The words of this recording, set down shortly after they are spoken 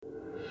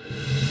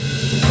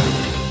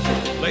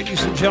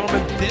Ladies and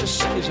gentlemen,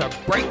 this is a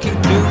breaking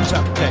news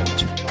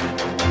update.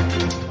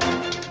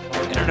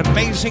 And an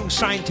amazing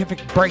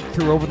scientific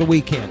breakthrough over the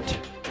weekend.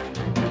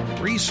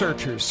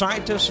 Researchers,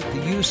 scientists at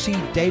the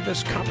UC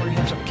Davis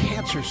Comprehensive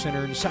Cancer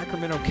Center in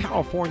Sacramento,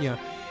 California,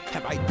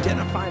 have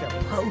identified a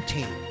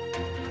protein,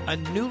 a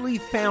newly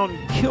found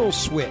kill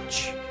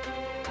switch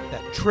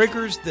that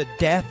triggers the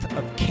death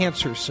of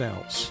cancer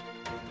cells.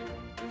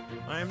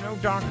 I am no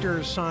doctor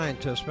or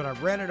scientist, but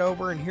I've read it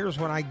over, and here's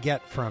what I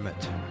get from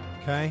it.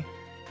 Okay?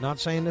 Not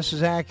saying this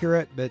is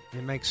accurate, but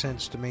it makes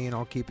sense to me, and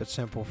I'll keep it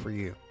simple for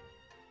you.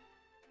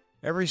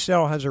 Every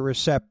cell has a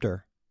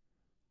receptor.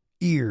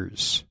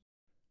 Ears.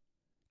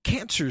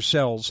 Cancer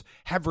cells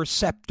have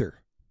receptor.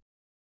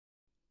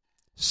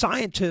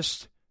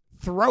 Scientists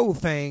throw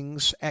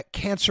things at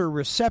cancer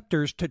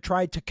receptors to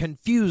try to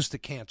confuse the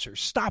cancer,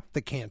 stop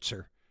the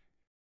cancer.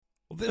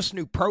 Well, this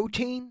new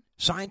protein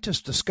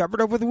scientists discovered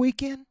over the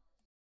weekend,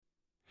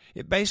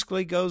 it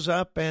basically goes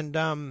up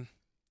and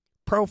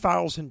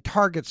profiles and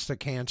targets the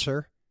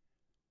cancer,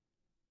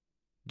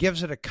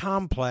 gives it a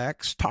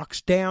complex,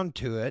 talks down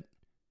to it,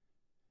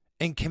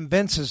 and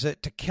convinces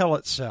it to kill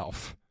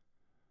itself.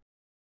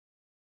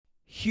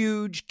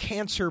 Huge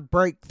cancer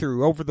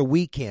breakthrough over the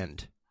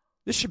weekend.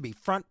 This should be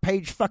front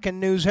page fucking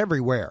news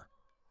everywhere.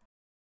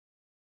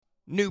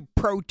 New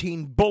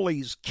protein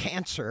bullies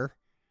cancer,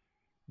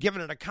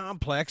 giving it a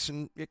complex,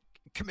 and it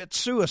commits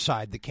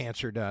suicide, the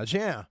cancer does,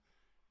 yeah.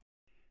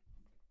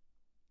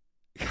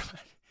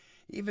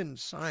 Even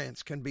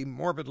science can be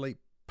morbidly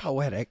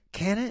poetic,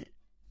 can it?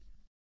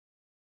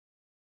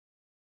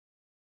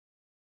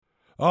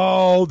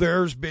 Oh,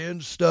 there's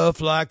been stuff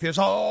like this.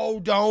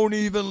 Oh, don't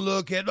even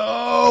look at,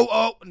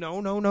 no.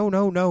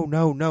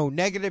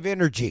 Negative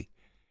energy.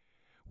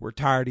 We're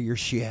tired of your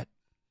shit.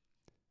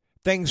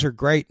 Things are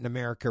great in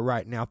America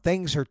right now.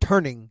 Things are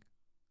turning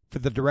for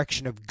the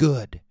direction of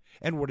good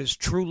and what is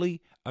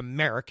truly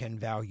American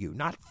value.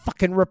 Not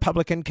fucking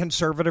Republican,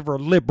 conservative, or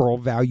liberal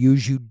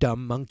values, you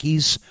dumb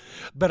monkeys,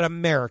 but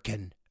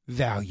American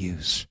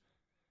values.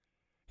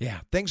 Yeah,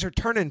 things are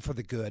turning for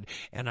the good,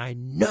 and I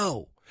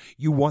know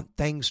you want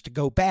things to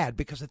go bad,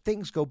 because if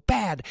things go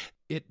bad,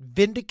 it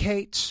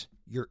vindicates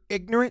your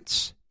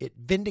ignorance, it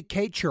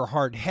vindicates your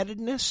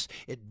hard-headedness,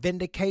 it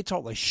vindicates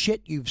all the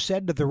shit you've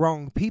said to the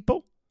wrong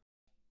people.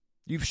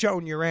 You've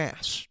shown your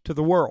ass to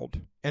the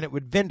world, and it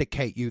would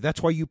vindicate you.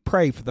 That's why you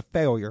pray for the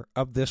failure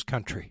of this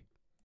country.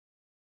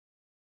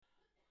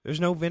 There's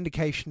no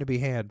vindication to be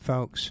had,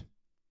 folks.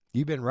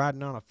 You've been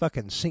riding on a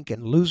fucking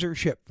sinking loser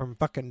ship from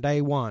fucking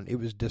day one. It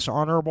was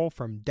dishonorable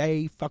from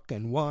day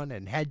fucking one,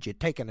 and had you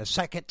taken a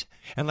second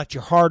and let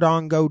your heart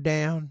on go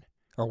down,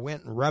 or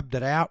went and rubbed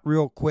it out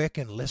real quick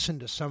and listened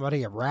to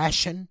somebody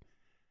ration,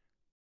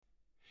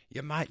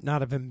 you might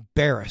not have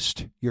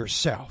embarrassed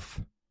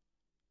yourself.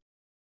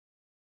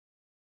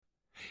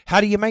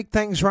 How do you make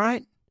things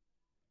right?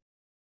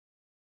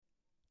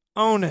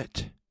 Own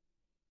it.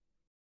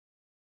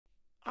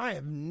 I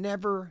have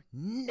never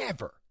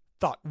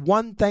thought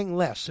one thing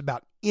less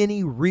about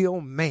any real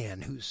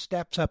man who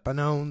steps up and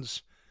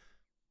owns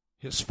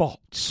his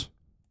faults.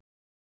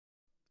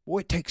 Boy,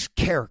 it takes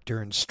character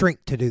and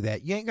strength to do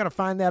that. You ain't going to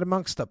find that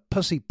amongst the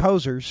pussy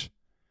posers.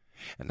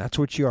 And that's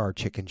what you are,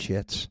 chicken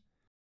shits.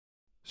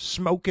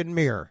 Smoke and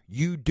mirror.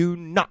 You do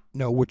not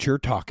know what you're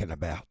talking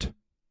about.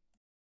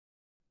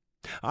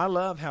 I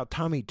love how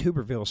Tommy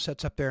Tuberville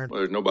sits up there and... Well,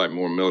 there's nobody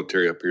more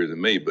military up here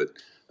than me, but,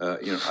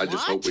 I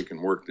just hope we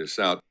can work this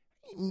out.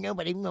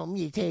 Nobody more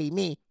military than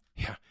me.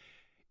 Yeah.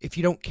 If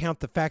you don't count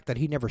the fact that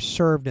he never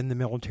served in the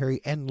military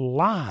and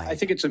lied. I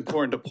think it's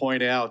important to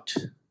point out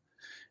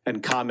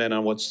and comment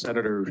on what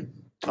Senator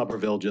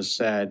Tuberville just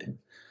said.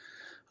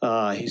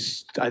 I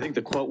think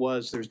the quote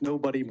was, "There's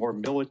nobody more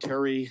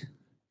military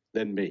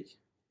than me."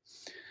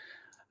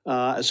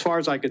 As far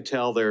as I could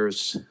tell,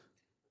 there's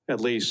at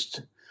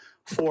least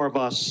 4 of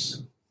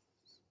us,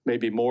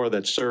 maybe more,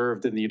 that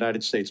served in the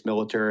United States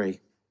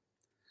military,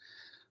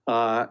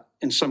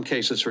 in some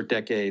cases for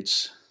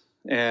decades,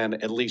 and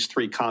at least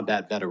 3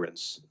 combat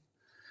veterans.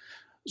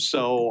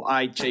 So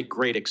I take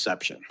great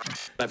exception.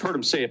 I've heard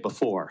him say it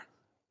before,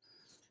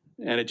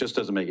 and it just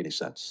doesn't make any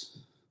sense.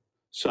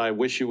 So I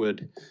wish you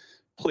would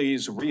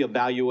please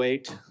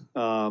reevaluate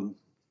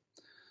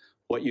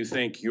what you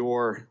think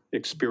your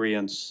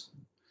experience,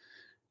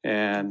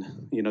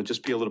 and,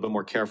 just be a little bit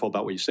more careful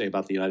about what you say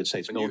about the United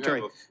States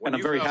military. And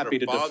I'm very happy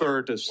to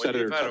defer to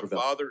Senator Tuberville. When you've had a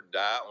father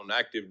die on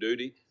active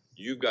duty,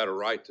 you've got a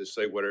right to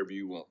say whatever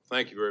you want.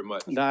 Thank you very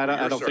much. No,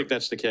 I don't think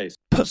that's the case.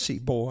 Pussy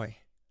boy.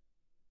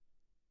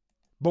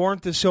 Born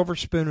with a silver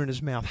spoon in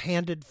his mouth,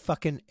 handed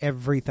fucking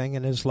everything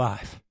in his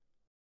life.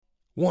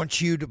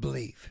 Wants you to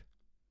believe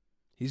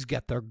he's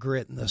got the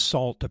grit and the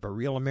salt of a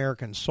real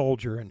American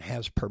soldier and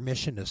has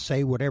permission to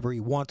say whatever he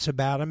wants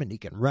about him, and he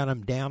can run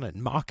him down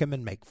and mock him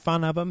and make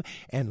fun of him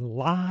and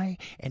lie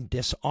and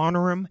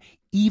dishonor him,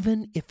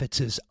 even if it's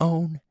his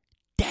own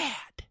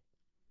dad.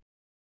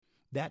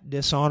 That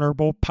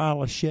dishonorable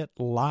pile of shit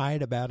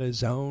lied about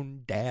his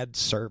own dad's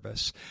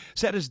service.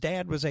 Said his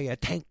dad was a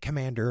tank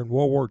commander in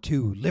World War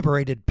II,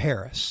 liberated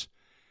Paris.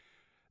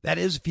 That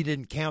is, if you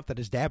didn't count that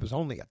his dad was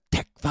only a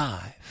Tech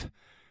 5.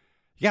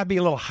 You got to be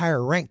a little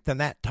higher ranked than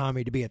that,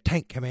 Tommy, to be a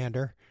tank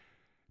commander.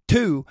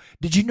 2,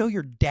 did you know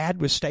your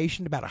dad was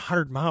stationed about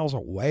 100 miles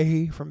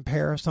away from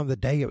Paris on the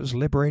day it was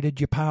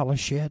liberated, you pile of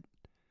shit?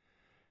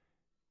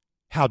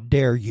 How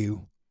dare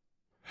you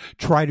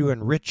try to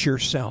enrich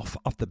yourself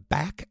off the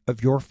back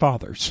of your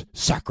father's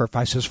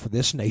sacrifices for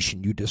this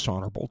nation, you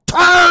dishonorable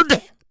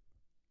turd!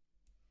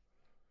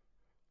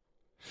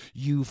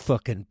 You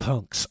fucking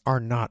punks are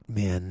not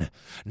men.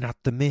 Not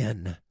the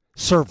men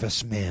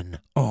servicemen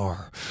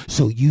are.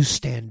 So you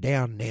stand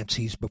down,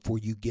 Nancy's, before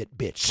you get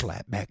bitch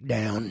slapped back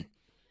down.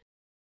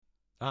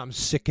 I'm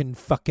sick and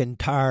fucking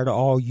tired of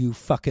all you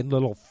fucking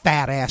little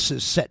fat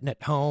asses sitting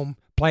at home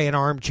playing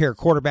armchair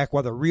quarterback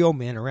while the real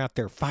men are out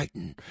there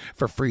fighting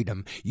for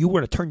freedom. You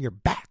want to turn your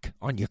back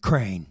on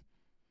Ukraine.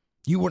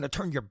 You want to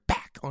turn your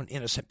back on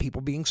innocent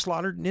people being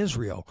slaughtered in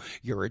Israel.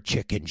 You're a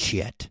chicken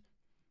shit.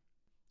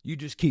 You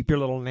just keep your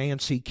little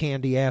Nancy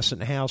candy ass in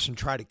the house and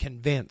try to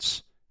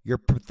convince your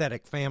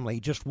pathetic family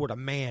just what a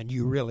man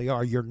you really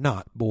are. You're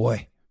not,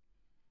 boy.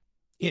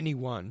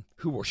 Anyone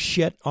who will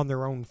shit on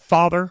their own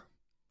father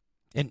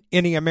and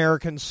any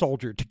American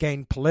soldier to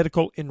gain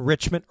political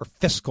enrichment or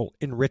fiscal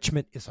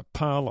enrichment is a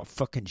pile of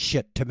fucking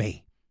shit to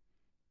me.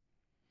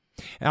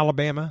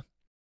 Alabama,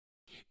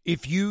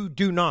 if you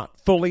do not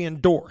fully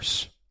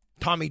endorse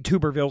Tommy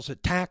Tuberville's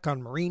attack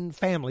on Marine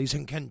families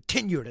and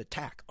continued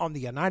attack on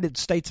the United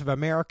States of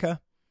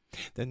America,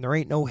 then there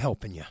ain't no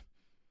helping you.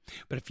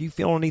 But if you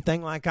feel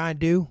anything like I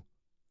do,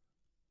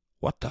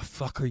 what the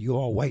fuck are you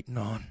all waiting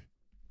on?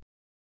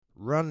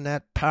 Run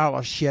that pile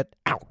of shit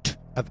out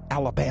of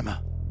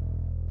Alabama.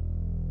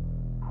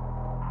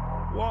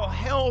 Well,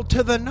 hell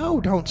to the no,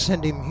 don't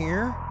send him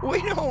here.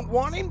 We don't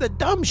want him. The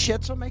dumb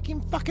shits will make him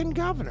fucking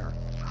governor.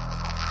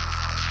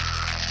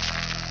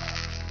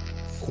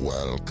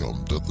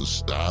 Welcome to the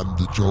Stan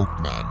the Joke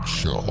Man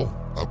Show,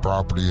 a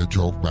property of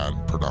Joke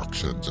Man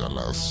Productions,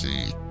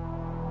 LLC.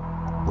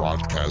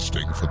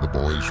 Broadcasting from the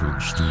Boys Room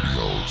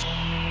Studios.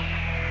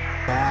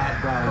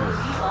 Bad bro.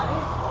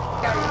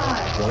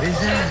 What is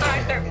that? So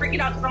I start freaking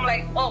out because I'm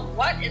like, oh,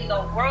 what in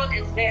the world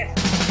is this?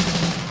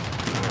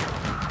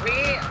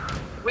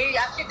 We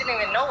actually didn't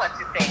even know what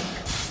to think.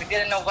 We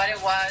didn't know what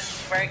it was,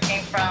 where it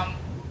came from.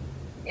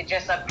 It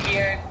just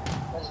appeared.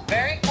 It was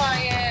very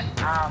quiet.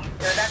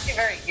 It was actually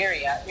very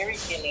eerie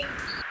feeling.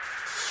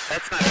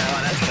 That's not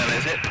LNS,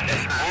 is it?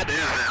 It's not. That is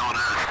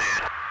LNS,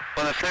 dude.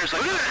 Well, if there's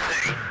like... Look at that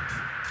thing.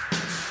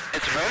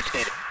 It's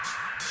rotated.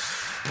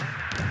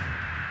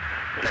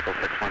 Nickel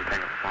 6-1 thing.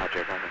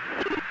 Roger,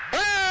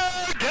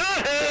 oh,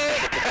 got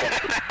it!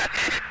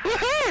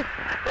 Woohoo!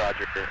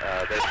 Roger,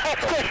 there's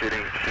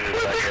troubleshooting.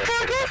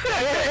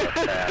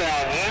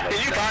 Did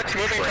you box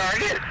moving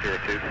target?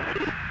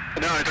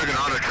 No, I took an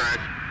auto track.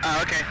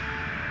 Oh, okay.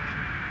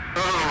 Oh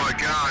my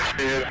gosh,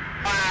 dude.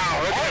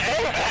 Wow, look at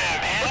that,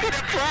 man. Look at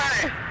it fly.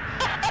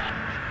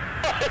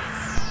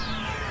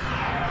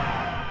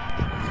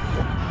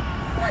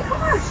 Oh my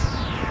gosh!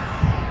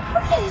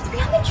 Look at it, it's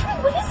behind the tree.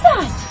 What is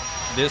that?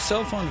 This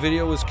cell phone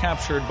video was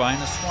captured by an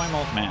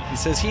Esquimalt man. He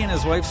says he and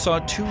his wife saw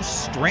 2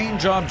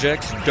 strange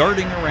objects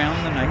darting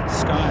around the night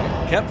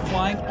sky. Kept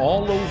flying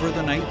all over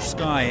the night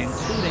sky,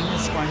 including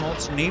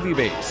Esquimalt's Navy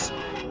base.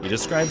 He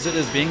describes it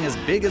as being as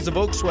big as a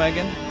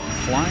Volkswagen,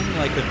 flying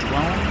like a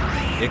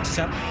drone,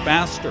 except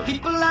faster.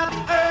 People of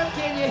the earth,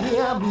 can you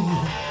hear me?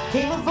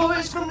 Came a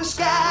voice from the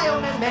sky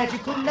on that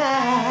magical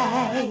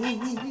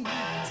night.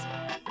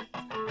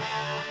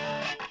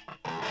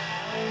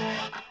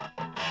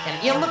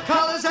 And in the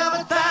colors of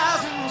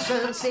 1,000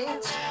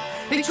 sunsets,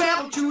 they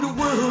traveled to the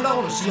world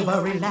on a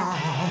silvery light.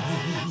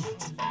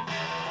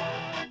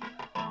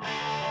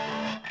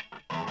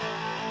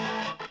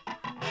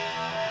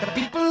 The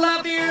people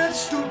of the earth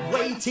stood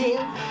waiting,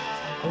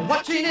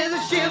 watching as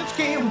the ships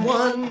came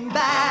one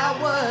by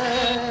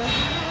one,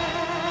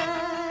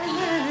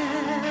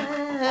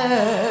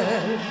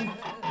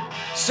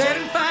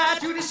 setting fire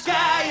to the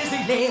sky as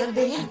they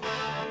landed,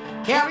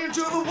 carrying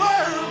to the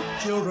world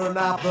children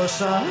of the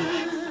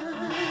sun.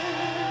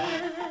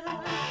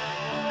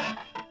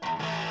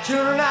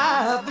 Children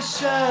of the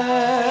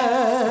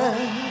sun.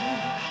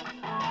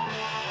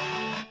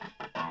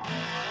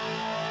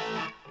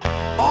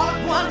 All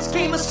at once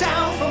came a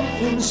sound from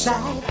the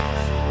inside.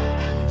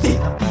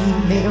 Then a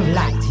beam made of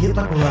light hit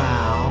the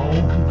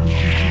ground.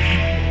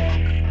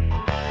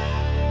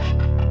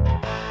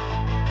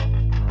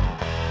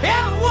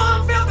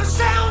 Everyone felt the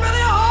sound of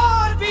their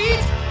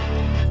heartbeat.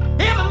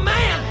 Every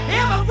man,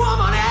 every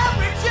woman,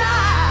 every child.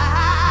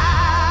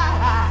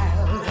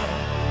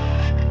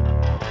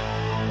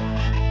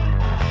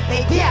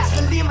 They passed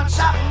the limits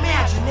of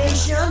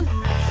imagination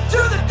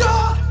through the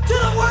door to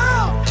the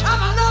world of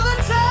another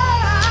time.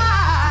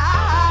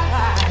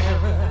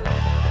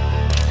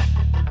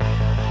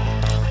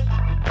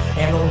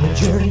 And on the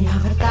journey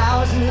of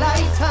 1,000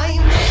 lifetimes,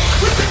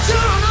 with the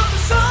children of the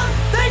sun,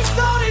 they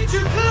started to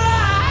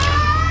climb.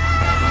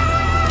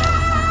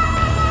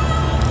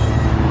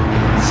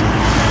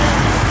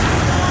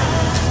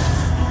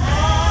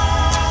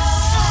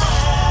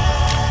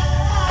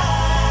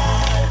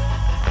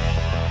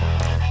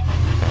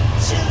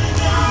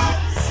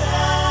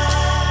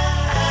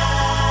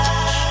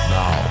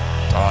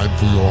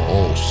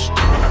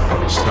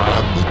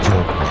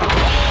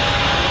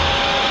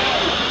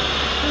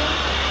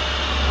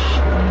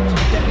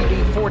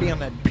 on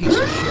that piece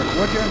of shit,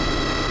 would you?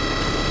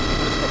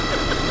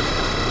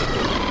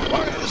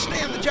 Welcome to the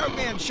Stan the Joke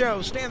Man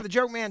show. Stan the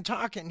Joke Man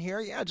talking here.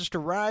 Yeah, I just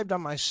arrived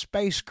on my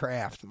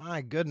spacecraft.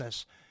 My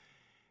goodness.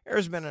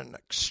 There's been an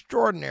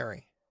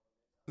extraordinary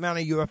amount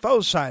of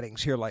UFO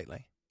sightings here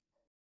lately.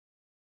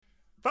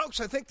 Folks,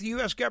 I think the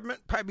U.S.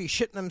 government would probably be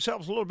shitting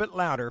themselves a little bit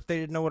louder if they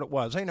didn't know what it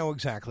was. They know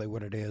exactly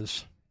what it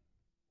is.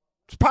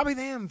 It's probably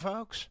them,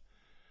 folks.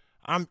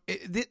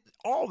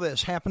 All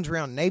this happens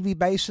around Navy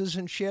bases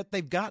and shit.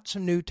 They've got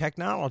some new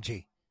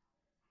technology.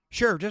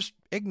 Sure, just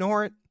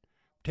ignore it.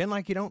 Pretend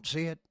like you don't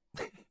see it.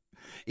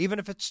 Even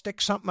if it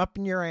sticks something up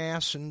in your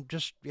ass and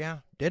just,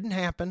 didn't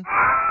happen.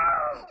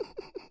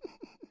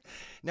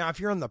 Now, if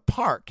you're in the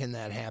park and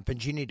that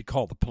happens, you need to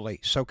call the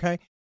police, okay?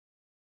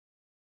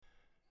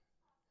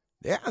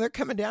 Yeah, they're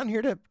coming down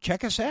here to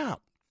check us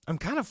out. I'm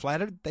kind of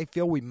flattered they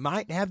feel we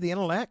might have the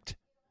intellect.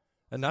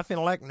 Enough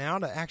intellect now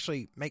to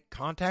actually make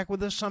contact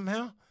with us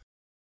somehow.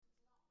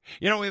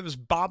 You know, it was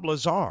Bob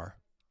Lazar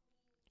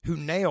who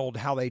nailed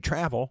how they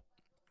travel.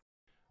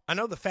 I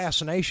know the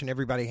fascination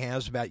everybody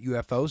has about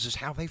UFOs is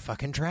how they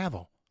fucking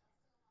travel.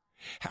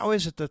 How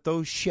is it that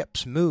those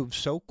ships move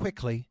so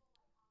quickly,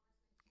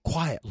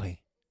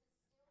 quietly,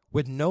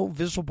 with no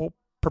visible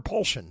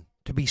propulsion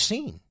to be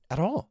seen at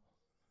all?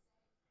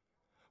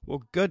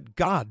 Well, good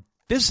God,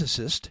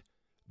 physicist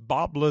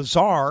Bob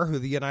Lazar, who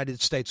the United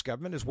States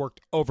government has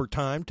worked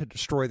overtime to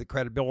destroy the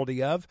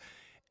credibility of,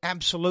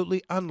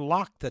 absolutely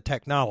unlocked the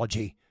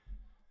technology.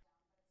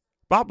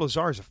 Bob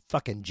Lazar is a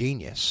fucking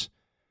genius.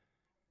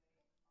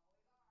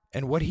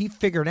 And what he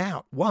figured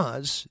out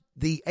was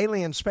the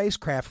alien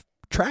spacecraft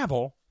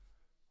travel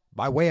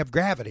by way of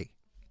gravity.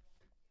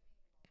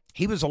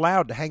 He was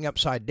allowed to hang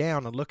upside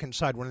down and look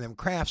inside one of them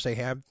crafts they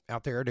have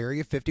out there at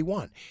Area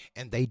 51.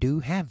 And they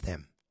do have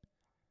them.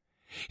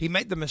 He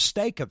made the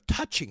mistake of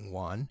touching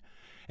one,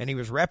 and he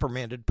was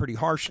reprimanded pretty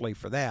harshly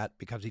for that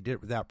because he did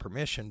it without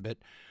permission. But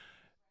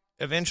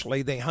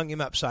eventually they hung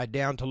him upside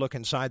down to look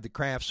inside the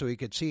craft so he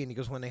could see. And he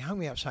goes, when they hung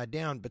me upside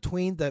down,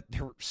 between the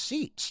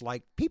seats,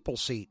 like people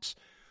seats,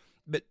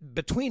 but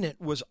between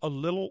it was a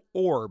little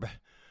orb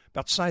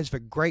about the size of a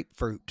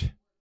grapefruit.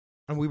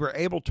 And we were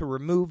able to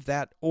remove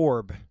that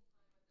orb.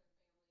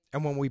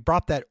 And when we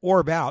brought that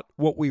orb out,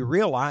 what we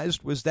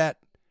realized was that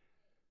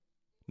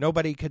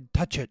nobody could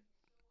touch it.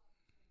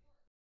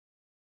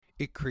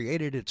 It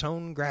created its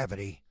own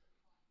gravity.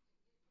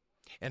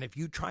 And if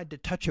you tried to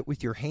touch it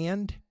with your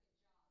hand,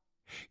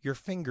 your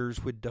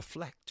fingers would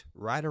deflect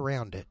right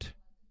around it.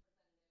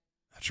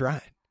 That's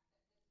right.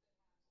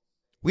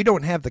 We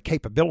don't have the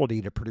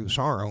capability to produce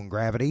our own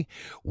gravity.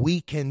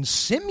 We can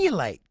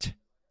simulate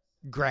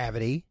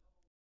gravity,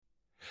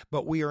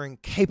 but we are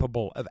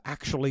incapable of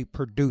actually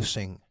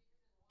producing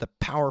the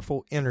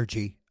powerful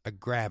energy of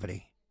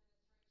gravity.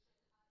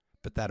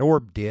 But that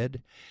orb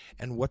did,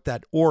 and what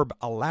that orb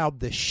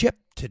allowed the ship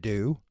to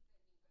do,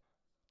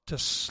 to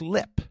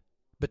slip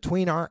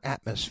between our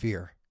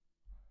atmosphere.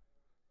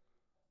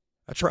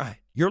 That's right.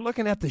 You're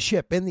looking at the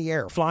ship in the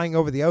air, flying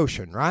over the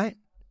ocean, right?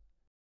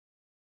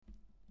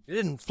 It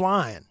isn't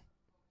flying.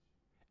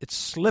 It's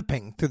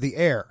slipping through the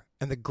air,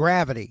 and the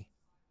gravity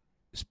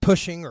is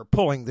pushing or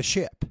pulling the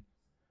ship.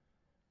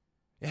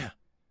 Yeah,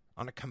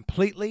 on a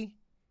completely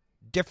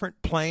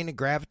different plane of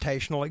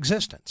gravitational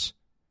existence.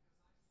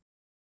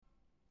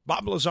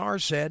 Bob Lazar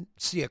said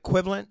it's the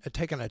equivalent of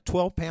taking a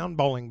 12-pound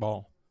bowling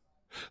ball,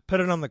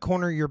 put it on the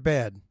corner of your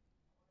bed.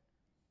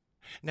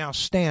 Now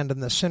stand in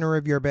the center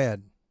of your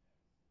bed.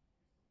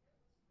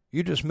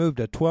 You just moved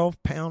a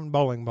 12-pound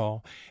bowling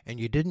ball, and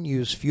you didn't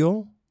use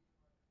fuel.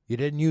 You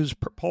didn't use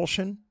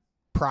propulsion,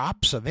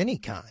 props of any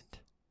kind.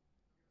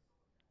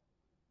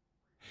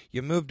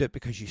 You moved it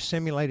because you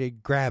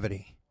simulated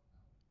gravity.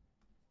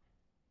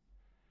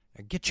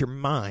 Now get your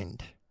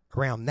mind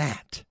around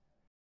that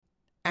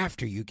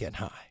after you get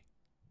high.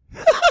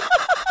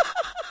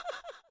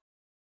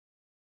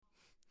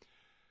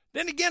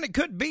 Then again, it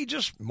could be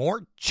just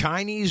more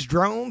Chinese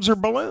drones or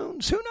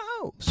balloons. Who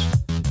knows?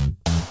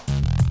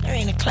 There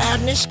ain't a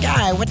cloud in the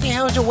sky. What the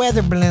hell is a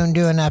weather balloon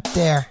doing up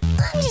there?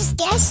 I'm just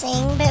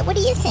guessing, but what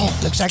do you think?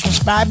 Looks like a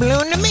spy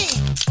balloon to me.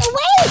 Hey,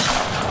 wait!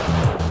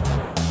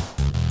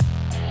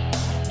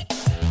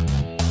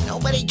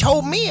 Nobody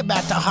told me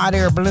about the hot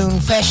air balloon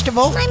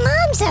festival. My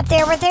mom's up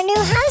there with her new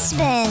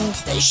husband.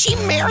 Is she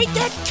married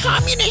that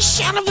communist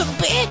son of a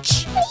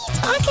bitch? What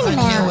are you talking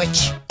about? I knew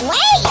it.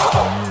 Wait!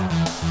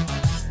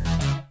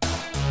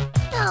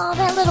 Oh,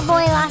 that little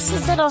boy lost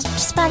his little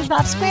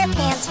SpongeBob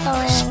SquarePants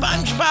balloon.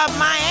 SpongeBob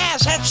my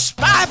ass, that's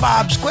Spy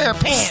Bob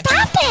SquarePants.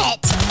 Stop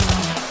it!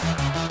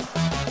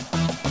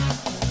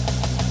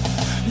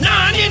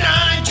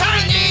 99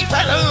 Chinese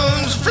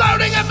balloons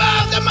floating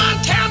above the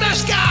Montana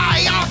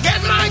sky. I'll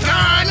get my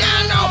gun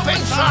and open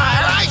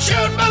fire. I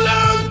shoot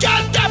balloons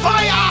just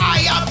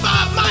FYI.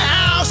 Above my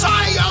house,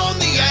 I own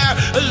the air.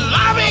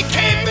 Lobby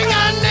keeping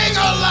a nigga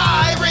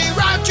alive.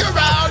 Reroute your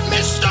route,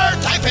 Mr.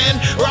 Type in,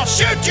 or I'll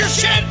shoot your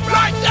shit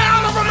right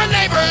down over my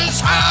neighbor's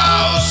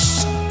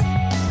house.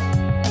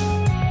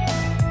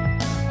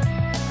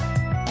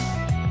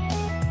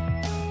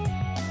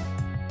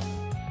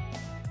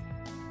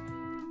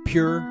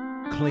 pure,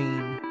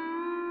 clean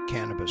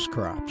cannabis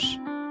crops.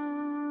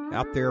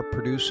 Out there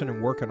producing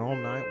and working all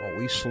night while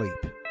we sleep.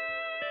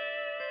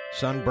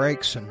 Sun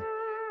breaks and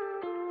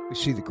we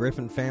see the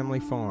Griffin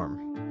family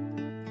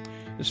farm.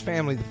 This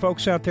family, the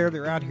folks out there,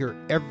 they're out here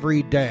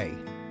every day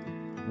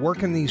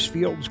working these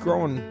fields,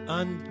 growing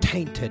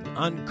untainted,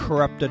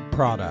 uncorrupted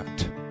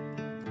product.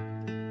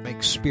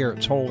 Make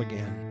spirits whole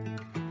again.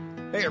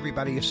 Hey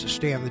everybody, it's the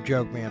Stan the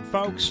Joke Man.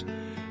 Folks,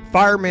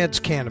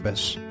 FireMeds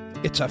Cannabis.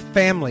 It's a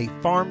family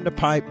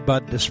farm-to-pipe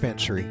bud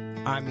dispensary.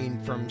 I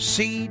mean, from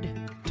seed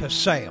to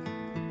sale.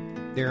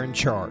 They're in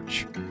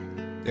charge.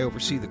 They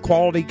oversee the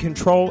quality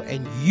control,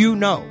 and you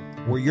know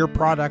where your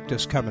product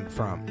is coming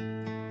from.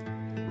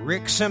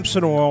 Rick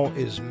Simpson oil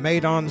is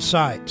made on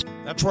site.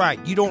 That's right,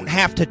 you don't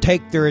have to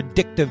take their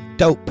addictive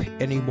dope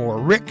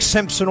anymore. Rick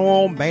Simpson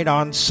oil made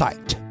on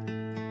site.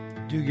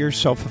 Do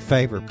yourself a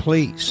favor,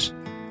 please.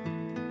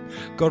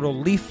 Go to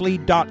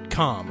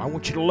leafly.com. I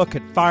want you to look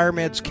at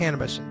FireMeds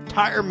Cannabis'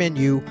 entire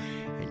menu,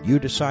 and you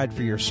decide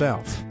for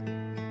yourself.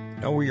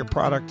 Know where your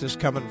product is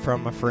coming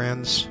from, my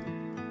friends.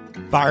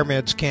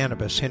 FireMeds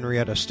Cannabis,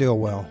 Henrietta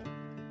Stillwell.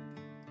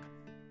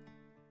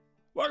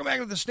 Welcome back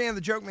to the Stan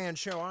the Joke Man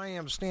Show. I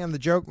am Stan the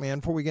Joke Man.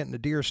 Before we get into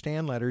Dear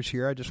Stan letters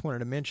here, I just wanted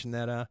to mention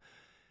that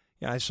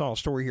I saw a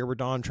story here where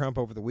Donald Trump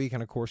over the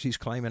weekend, of course, he's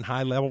claiming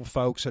high-level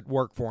folks that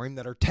work for him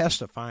that are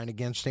testifying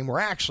against him were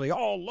actually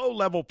all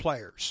low-level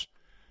players.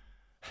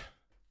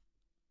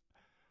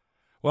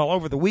 Well,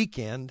 over the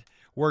weekend,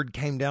 word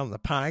came down the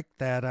pike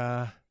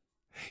that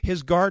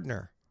his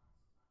gardener,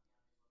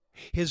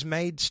 his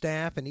maid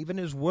staff, and even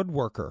his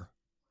woodworker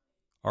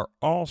are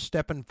all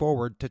stepping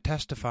forward to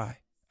testify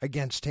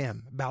against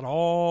him about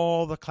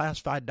all the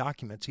classified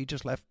documents he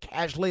just left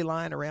casually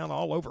lying around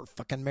all over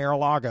fucking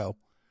Mar-a-Lago.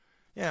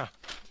 Yeah,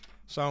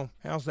 so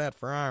how's that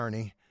for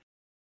irony?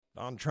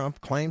 Donald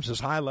Trump claims his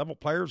high-level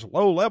players are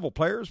low-level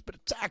players, but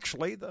it's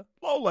actually the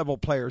low-level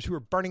players who are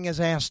burning his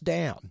ass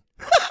down.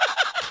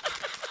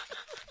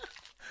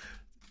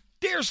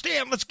 Dear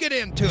Stan, let's get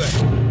into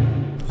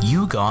it.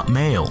 You got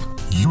mail.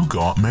 You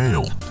got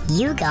mail.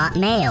 You got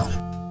mail.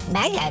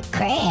 I got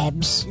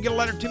crabs. You can get a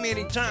letter to me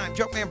anytime.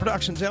 Joke Man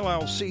Productions,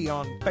 LLC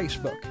on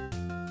Facebook.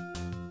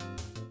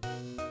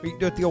 Or you can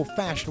do it the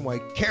old-fashioned way.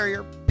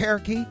 Carrier,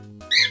 parakeet.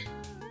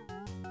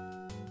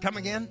 Come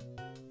again?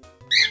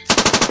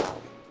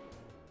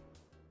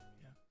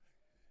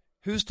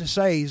 Who's to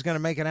say he's going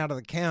to make it out of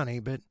the county,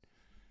 but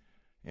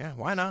yeah,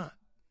 why not?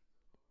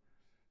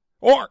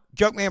 Or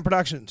Joke Man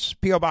Productions,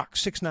 P.O.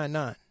 Box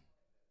 699,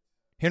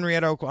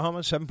 Henrietta,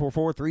 Oklahoma,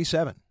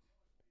 74437.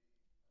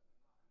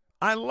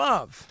 I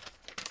love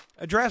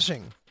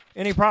addressing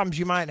any problems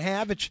you might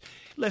have.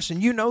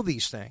 Listen, you know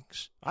these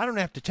things. I don't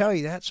have to tell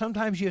you that.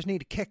 Sometimes you just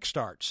need a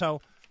kickstart.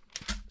 So,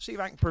 see if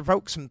I can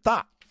provoke some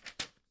thought.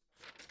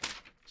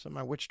 Some of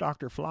my witch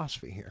doctor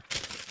philosophy here.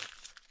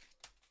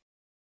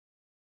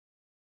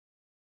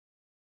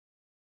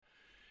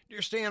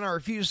 Dear Stan, I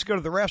refuse to go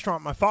to the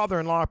restaurant my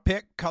father-in-law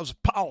picked because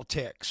of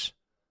politics.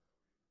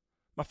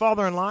 My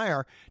father-in-law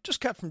are just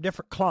cut from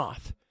different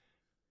cloth.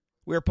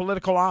 We are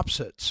political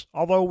opposites.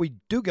 Although we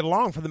do get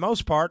along for the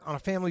most part, on a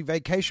family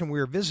vacation we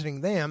were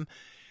visiting them.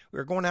 We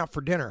were going out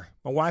for dinner.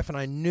 My wife and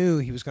I knew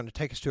he was going to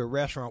take us to a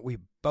restaurant we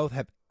both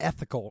have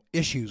ethical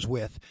issues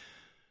with.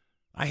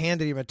 I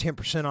handed him a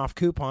 10% off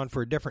coupon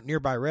for a different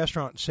nearby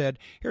restaurant and said,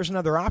 here's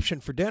another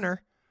option for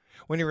dinner.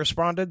 When he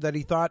responded that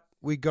he thought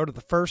we'd go to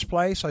the first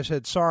place, I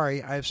said,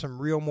 sorry, I have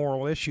some real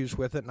moral issues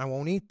with it and I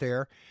won't eat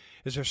there.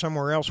 Is there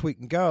somewhere else we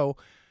can go?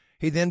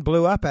 He then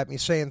blew up at me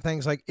saying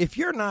things like, if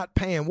you're not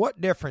paying,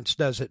 what difference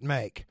does it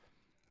make?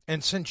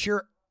 And since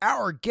you're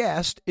our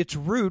guest, it's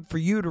rude for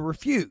you to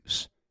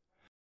refuse.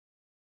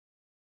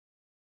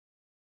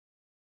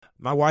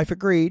 My wife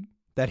agreed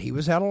that he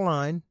was out of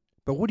line,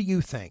 but what do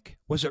you think?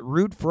 Was it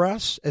rude for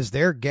us as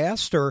their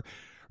guest or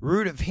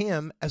rude of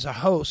him as a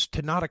host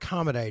to not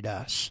accommodate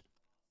us?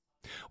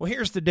 Well,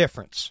 here's the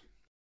difference.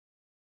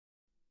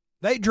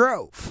 They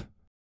drove.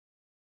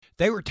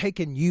 They were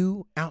taking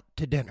you out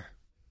to dinner.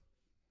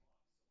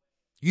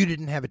 You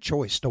didn't have a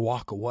choice to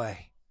walk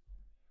away.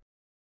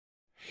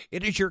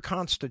 It is your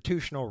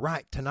constitutional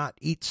right to not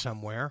eat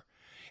somewhere.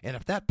 And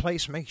if that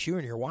place makes you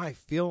and your wife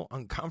feel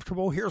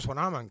uncomfortable, here's what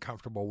I'm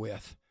uncomfortable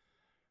with.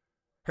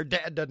 Her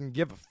dad doesn't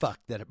give a fuck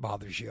that it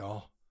bothers you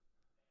all.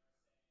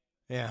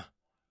 Yeah.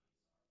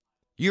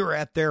 You were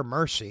at their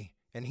mercy,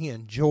 and he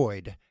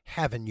enjoyed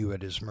having you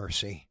at his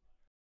mercy.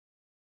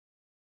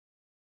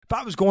 If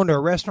I was going to a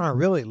restaurant I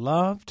really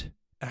loved,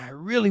 and I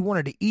really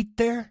wanted to eat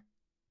there,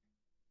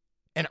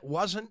 and it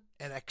wasn't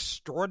an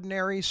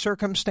extraordinary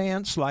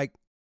circumstance like,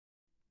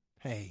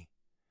 hey,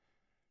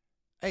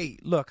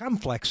 look, I'm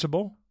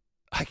flexible.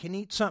 I can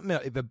eat something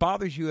else. If it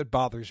bothers you, it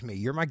bothers me.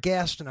 You're my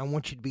guest, and I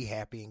want you to be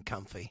happy and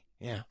comfy.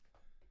 Yeah.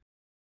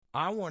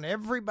 I want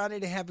everybody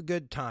to have a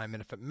good time,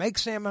 and if it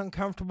makes them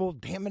uncomfortable,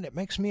 damn it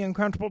makes me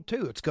uncomfortable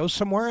too. Let's go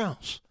somewhere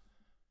else.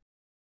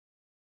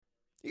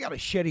 You got a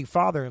shitty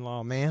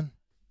father-in-law, man.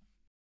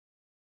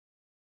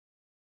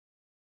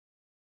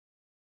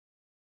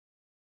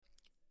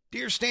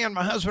 Dear Stan,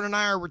 my husband and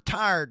I are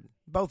retired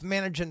both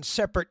managing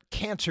separate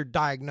cancer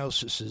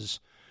diagnoses.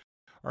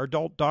 Our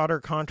adult daughter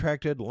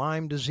contracted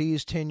Lyme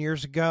disease 10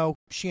 years ago.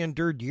 She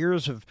endured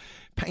years of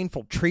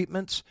painful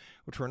treatments,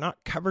 which were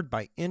not covered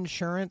by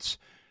insurance,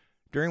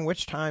 during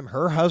which time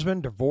her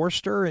husband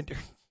divorced her, and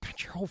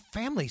your whole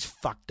family's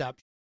fucked up.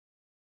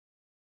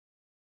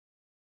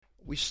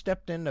 We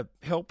stepped in to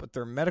help with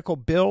their medical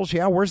bills.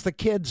 Yeah, where's the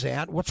kids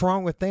at? What's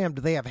wrong with them?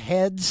 Do they have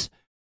heads?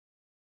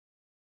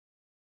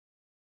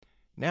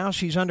 Now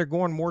she's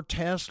undergoing more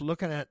tests,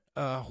 looking at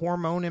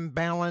hormone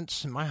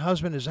imbalance. And my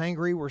husband is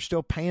angry. We're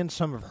still paying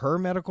some of her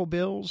medical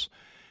bills.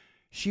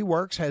 She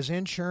works, has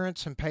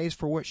insurance, and pays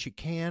for what she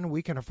can.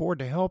 We can afford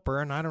to help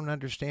her, and I don't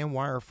understand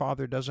why her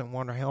father doesn't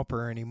want to help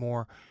her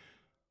anymore.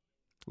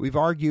 We've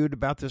argued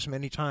about this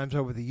many times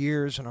over the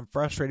years, and I'm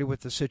frustrated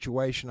with the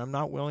situation. I'm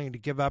not willing to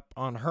give up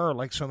on her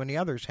like so many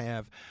others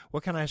have.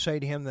 What can I say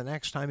to him the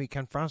next time he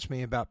confronts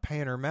me about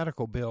paying her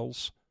medical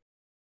bills?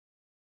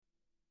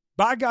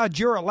 By God,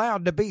 you're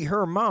allowed to be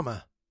her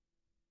mama.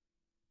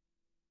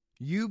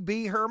 You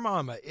be her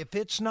mama. If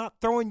it's not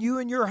throwing you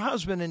and your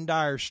husband in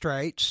dire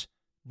straits,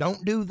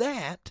 don't do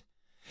that.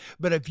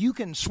 But if you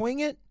can swing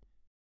it.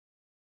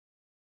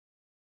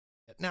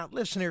 Now,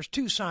 listen, there's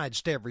two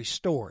sides to every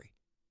story.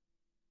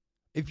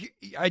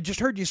 I just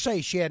heard you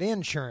say she had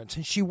insurance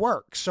and she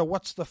works, so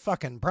what's the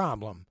fucking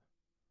problem?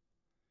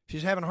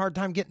 She's having a hard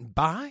time getting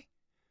by?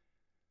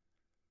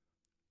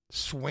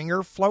 Swing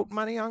her float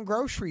money on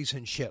groceries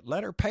and shit.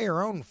 Let her pay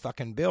her own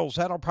fucking bills.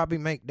 That'll probably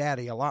make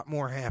Daddy a lot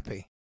more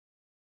happy.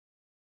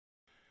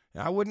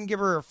 I wouldn't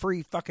give her a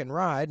free fucking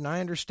ride, and I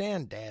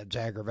understand Dad's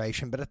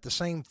aggravation, but at the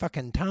same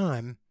fucking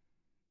time,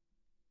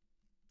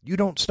 you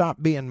don't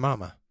stop being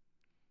mama.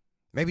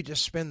 Maybe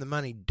just spend the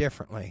money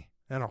differently.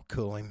 That'll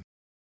cool him.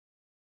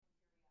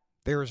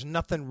 There is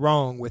nothing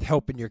wrong with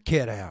helping your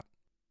kid out.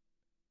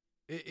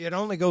 It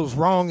only goes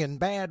wrong and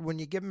bad when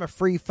you give him a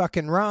free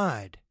fucking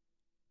ride.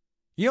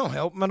 You don't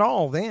help them at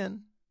all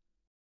then.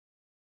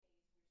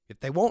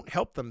 If they won't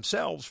help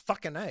themselves,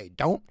 fucking A,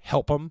 don't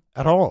help them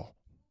at all.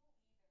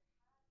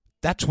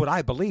 That's what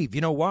I believe.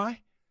 You know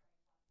why?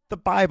 The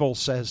Bible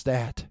says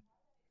that.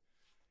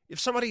 If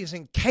somebody is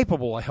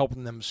incapable of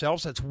helping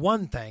themselves, that's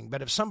one thing.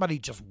 But if somebody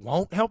just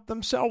won't help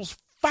themselves,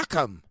 fuck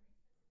them.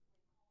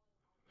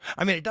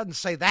 I mean, it doesn't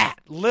say that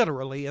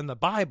literally in the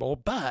Bible,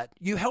 but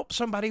you help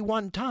somebody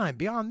one time.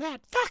 Beyond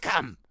that, fuck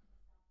them.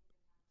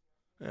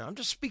 I'm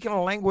just speaking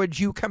a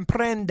language you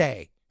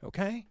comprende,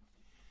 okay?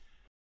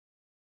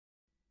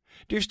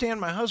 Dear Stan,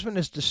 my husband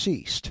is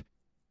deceased.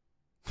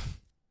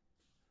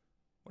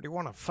 What, do you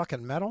want a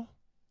fucking medal?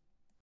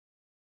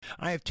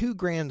 I have 2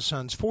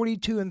 grandsons,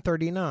 42 and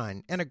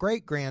 39, and a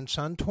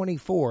great-grandson,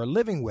 24,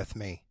 living with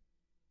me.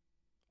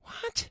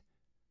 What?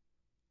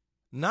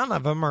 None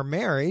of them are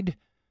married.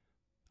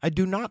 I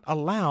do not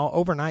allow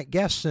overnight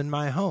guests in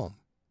my home.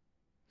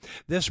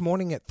 This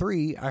morning at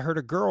 3, I heard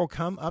a girl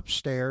come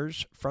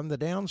upstairs from the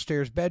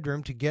downstairs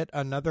bedroom to get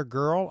another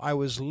girl. I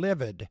was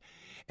livid.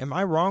 Am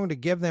I wrong to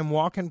give them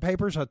walking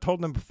papers? I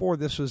told them before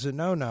this was a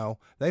no-no.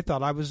 They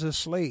thought I was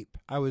asleep.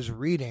 I was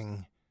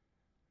reading.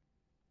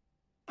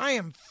 I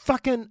am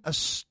fucking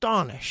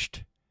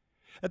astonished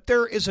that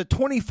there is a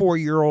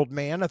 24-year-old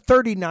man, a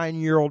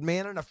 39-year-old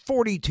man, and a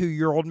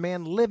 42-year-old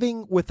man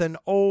living with an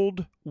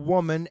old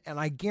woman, and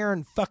I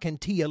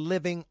guarantee you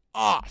living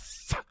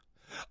off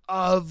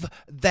of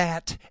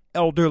that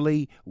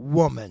elderly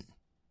woman.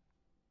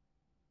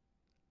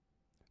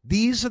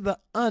 These are the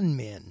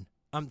unmen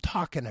I'm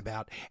talking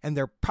about, and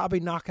they're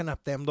probably knocking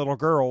up them little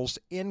girls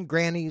in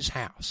Granny's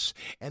house.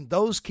 And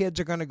those kids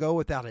are going to go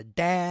without a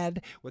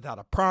dad, without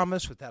a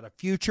promise, without a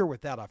future,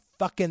 without a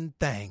fucking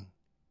thing.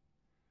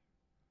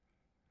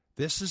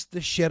 This is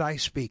the shit I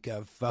speak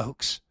of,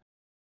 folks.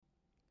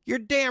 You're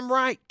damn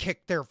right,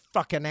 kick their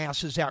fucking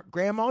asses out,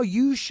 Grandma.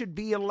 You should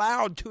be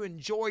allowed to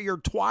enjoy your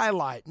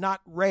twilight,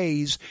 not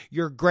raise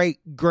your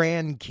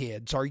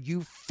great-grandkids. Are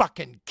you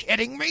fucking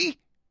kidding me?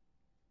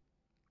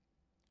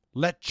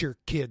 Let your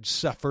kids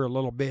suffer a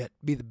little bit.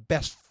 Be the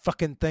best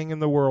fucking thing in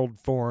the world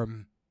for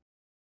them.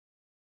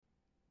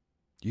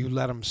 You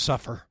let them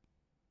suffer.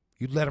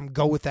 You let them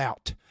go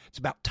without. It's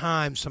about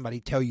time somebody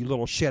tell you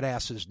little shit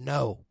asses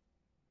no.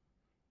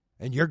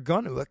 And you're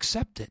going to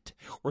accept it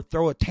or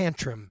throw a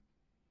tantrum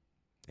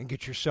and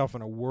get yourself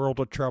in a world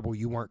of trouble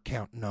you weren't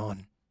counting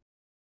on.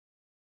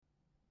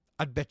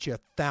 I'd bet you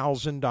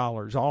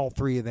 $1,000 all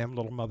 3 of them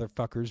little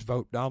motherfuckers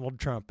vote Donald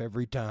Trump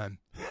every time.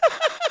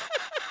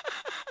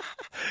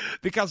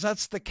 Because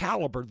that's the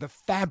caliber, the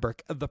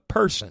fabric of the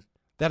person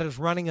that is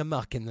running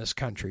amok in this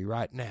country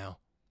right now.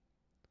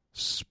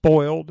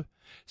 Spoiled,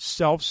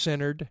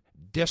 self-centered,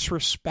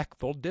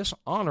 disrespectful,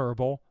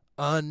 dishonorable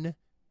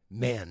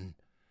unmen.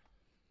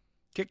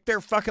 Kick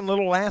their fucking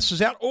little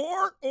asses out.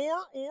 Or,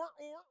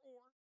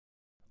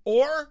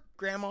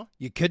 Grandma,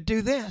 you could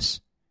do this.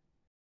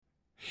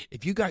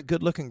 If you got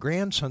good-looking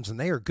grandsons and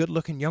they are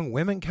good-looking young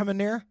women coming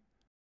there,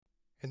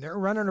 and they're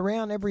running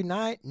around every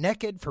night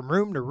naked from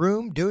room to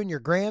room doing your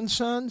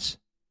grandsons,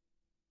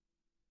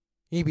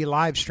 you need to be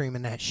live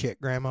streaming that shit,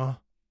 Grandma.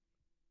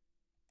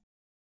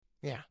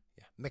 Yeah.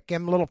 Make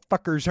them little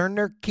fuckers earn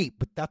their keep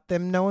without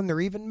them knowing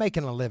they're even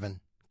making a living,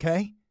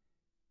 okay?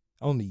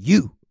 Only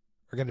you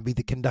are going to be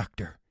the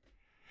conductor.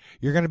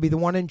 You're going to be the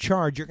one in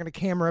charge. You're going to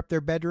camera up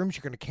their bedrooms.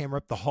 You're going to camera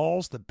up the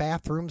halls, the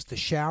bathrooms, the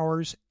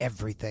showers,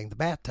 everything. The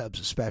bathtubs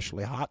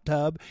especially, a hot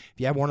tub. If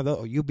you have one of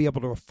those, you'll be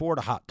able to afford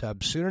a hot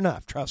tub soon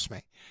enough, trust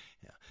me.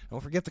 Don't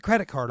forget the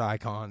credit card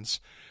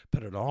icons.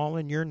 Put it all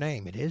in your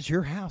name. It is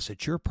your house.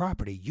 It's your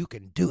property. You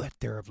can do it.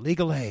 They're of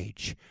legal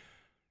age.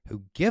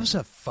 Who gives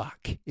a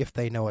fuck if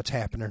they know it's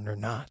happening or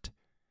not?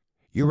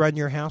 You run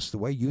your house the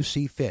way you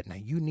see fit. Now,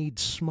 you need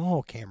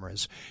small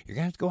cameras. You're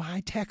going to have to go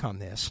high-tech on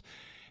this.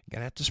 You're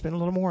going to have to spend a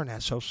little more on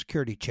that Social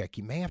Security check.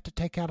 You may have to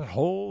take out a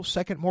whole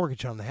second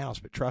mortgage on the house,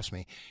 but trust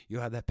me,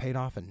 you'll have that paid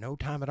off in no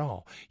time at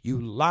all.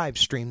 You live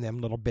stream them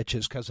little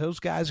bitches because those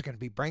guys are going to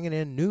be bringing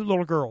in new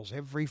little girls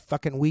every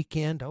fucking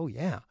weekend. Oh,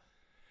 yeah.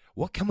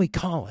 What can we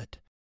call it?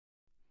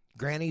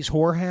 Granny's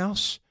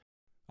Whorehouse?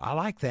 I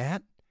like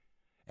that.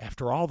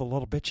 After all, the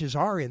little bitches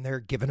are in there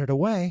giving it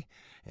away.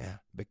 Yeah,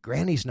 but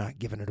Granny's not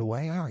giving it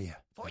away, are you?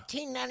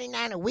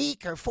 $14.99 a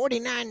week or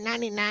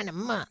 $49.99 a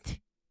month.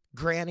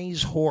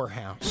 Granny's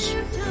Whorehouse.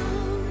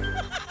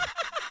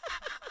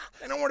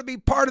 They don't want to be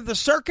part of the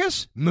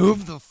circus?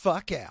 Move the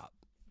fuck out.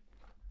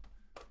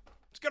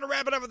 It's going to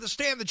wrap it up with the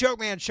Stan the Joke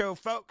Man show,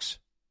 folks.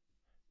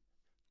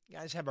 You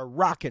guys have a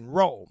rock and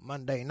roll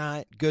Monday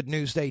night. Good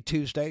News Day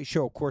Tuesday.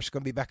 Show, of course, is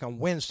going to be back on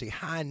Wednesday,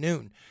 high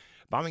noon.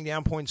 Bombing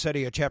down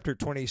Poinsettia, Chapter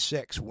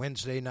 26,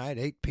 Wednesday night,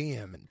 8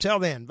 p.m. Until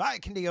then, bye,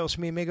 con Dios,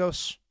 mi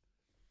amigos.